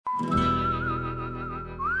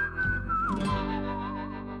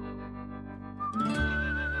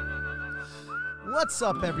What's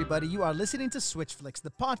up, everybody? You are listening to Switch Flicks,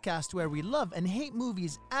 the podcast where we love and hate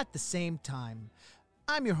movies at the same time.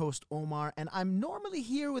 I'm your host, Omar, and I'm normally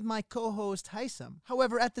here with my co-host, Haitham.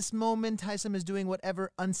 However, at this moment, Haitham is doing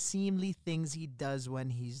whatever unseemly things he does when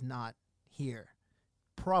he's not here.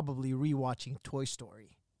 Probably rewatching Toy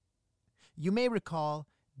Story. You may recall,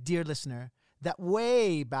 dear listener, that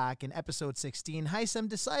way back in episode 16, Haitham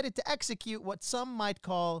decided to execute what some might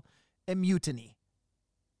call a mutiny.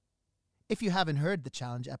 If you haven't heard the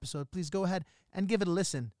challenge episode, please go ahead and give it a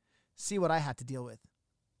listen. See what I had to deal with.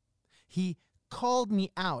 He called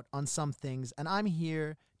me out on some things, and I'm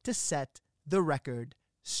here to set the record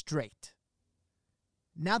straight.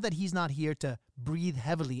 Now that he's not here to breathe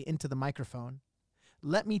heavily into the microphone,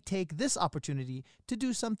 let me take this opportunity to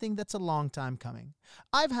do something that's a long time coming.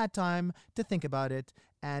 I've had time to think about it,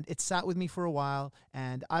 and it sat with me for a while,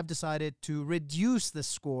 and I've decided to reduce the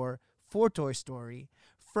score for Toy Story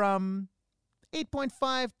from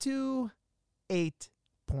 8.5 to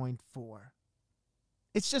 8.4.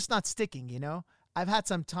 It's just not sticking, you know? I've had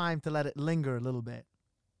some time to let it linger a little bit.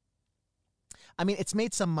 I mean, it's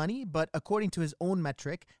made some money, but according to his own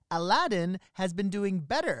metric, Aladdin has been doing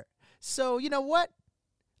better. So, you know what?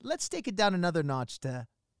 Let's take it down another notch to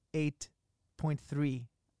 8.3.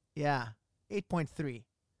 Yeah, 8.3.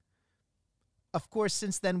 Of course,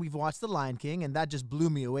 since then, we've watched The Lion King, and that just blew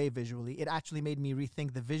me away visually. It actually made me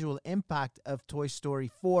rethink the visual impact of Toy Story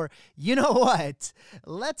 4. You know what?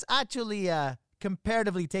 Let's actually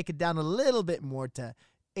comparatively take it down a little bit more to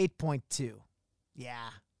 8.2.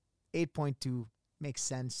 Yeah, 8.2 makes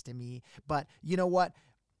sense to me. But you know what?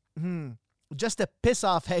 Just to piss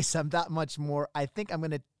off Haitham that much more, I think I'm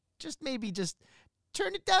going to maybe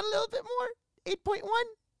turn it down a little bit more. 8.1?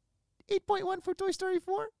 8.1 for Toy Story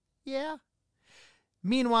 4? Yeah.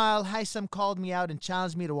 Meanwhile, Haitham called me out and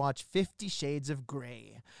challenged me to watch 50 Shades of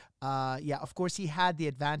Grey. Of course, he had the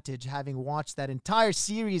advantage having watched that entire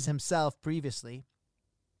series himself previously.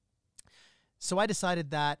 So I decided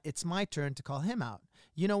that it's my turn to call him out.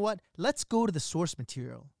 You know what? Let's go to the source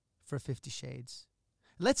material for 50 Shades.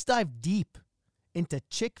 Let's dive deep into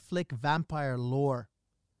chick flick vampire lore.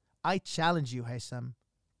 I challenge you, Haitham,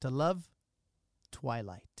 to love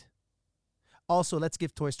Twilight. Also, let's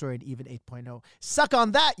give Toy Story an even 8.0. Suck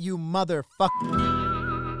on that, you motherfucker.